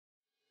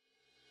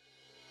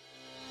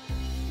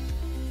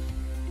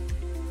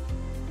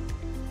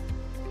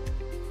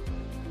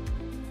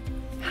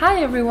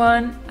Hi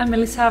everyone, I'm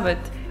Elisavet.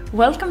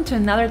 Welcome to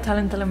another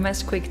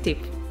TalentLMS quick tip.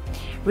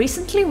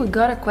 Recently we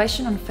got a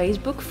question on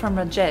Facebook from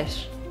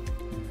Rajesh.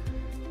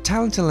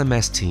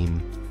 TalentLMS team,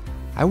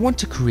 I want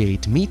to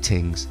create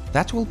meetings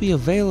that will be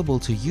available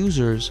to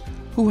users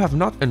who have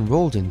not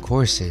enrolled in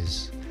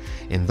courses.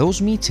 In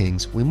those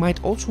meetings, we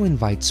might also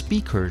invite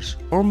speakers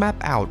or map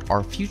out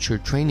our future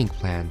training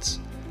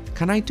plans.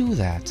 Can I do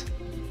that?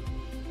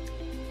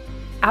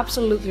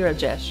 Absolutely,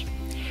 Rajesh.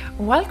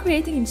 While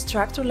creating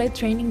instructor-led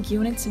training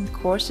units and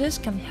courses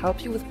can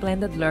help you with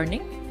blended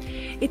learning,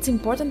 it's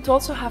important to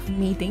also have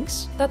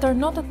meetings that are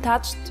not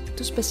attached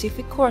to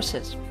specific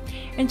courses.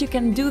 And you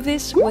can do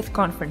this with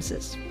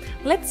conferences.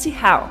 Let's see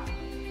how.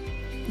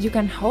 You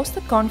can host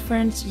a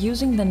conference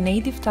using the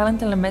native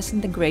TalentLMS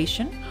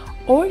integration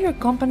or your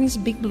company's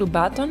big blue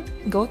button,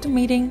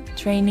 GoToMeeting,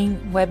 Training,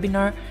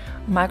 Webinar,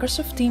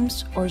 Microsoft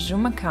Teams or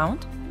Zoom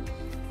account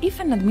if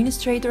an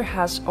administrator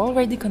has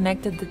already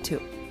connected the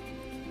two.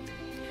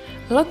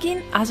 Log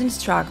in as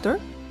instructor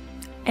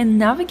and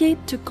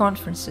navigate to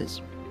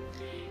Conferences.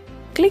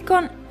 Click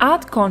on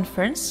Add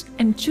Conference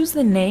and choose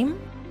the name,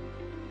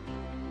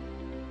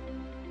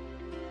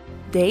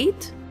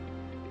 date,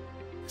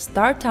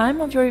 start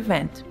time of your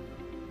event.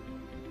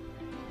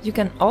 You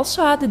can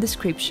also add a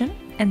description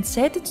and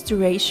set its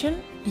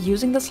duration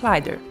using the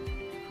slider.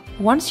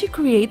 Once you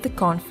create the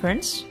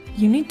conference,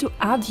 you need to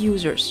add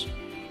users,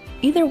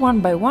 either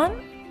one by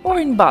one or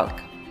in bulk.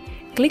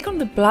 Click on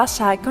the plus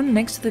icon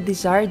next to the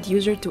desired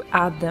user to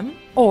add them,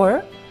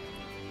 or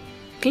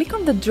click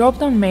on the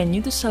drop-down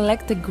menu to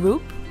select a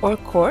group or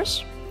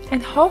course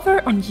and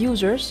hover on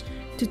users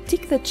to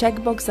tick the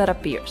checkbox that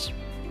appears.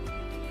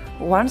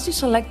 Once you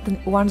select the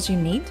ones you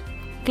need,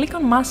 click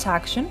on Mass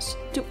Actions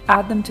to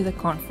add them to the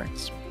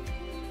conference.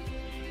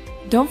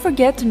 Don't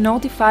forget to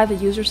notify the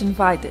users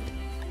invited.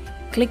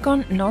 Click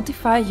on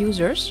Notify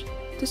Users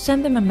to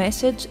send them a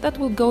message that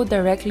will go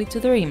directly to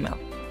their email.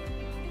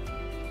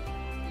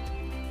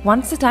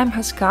 Once the time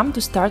has come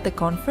to start the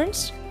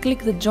conference, click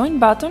the Join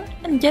button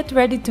and get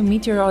ready to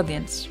meet your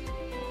audience.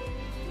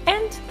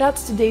 And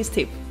that's today's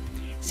tip.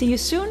 See you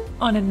soon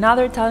on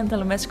another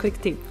TalentLMS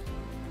quick tip.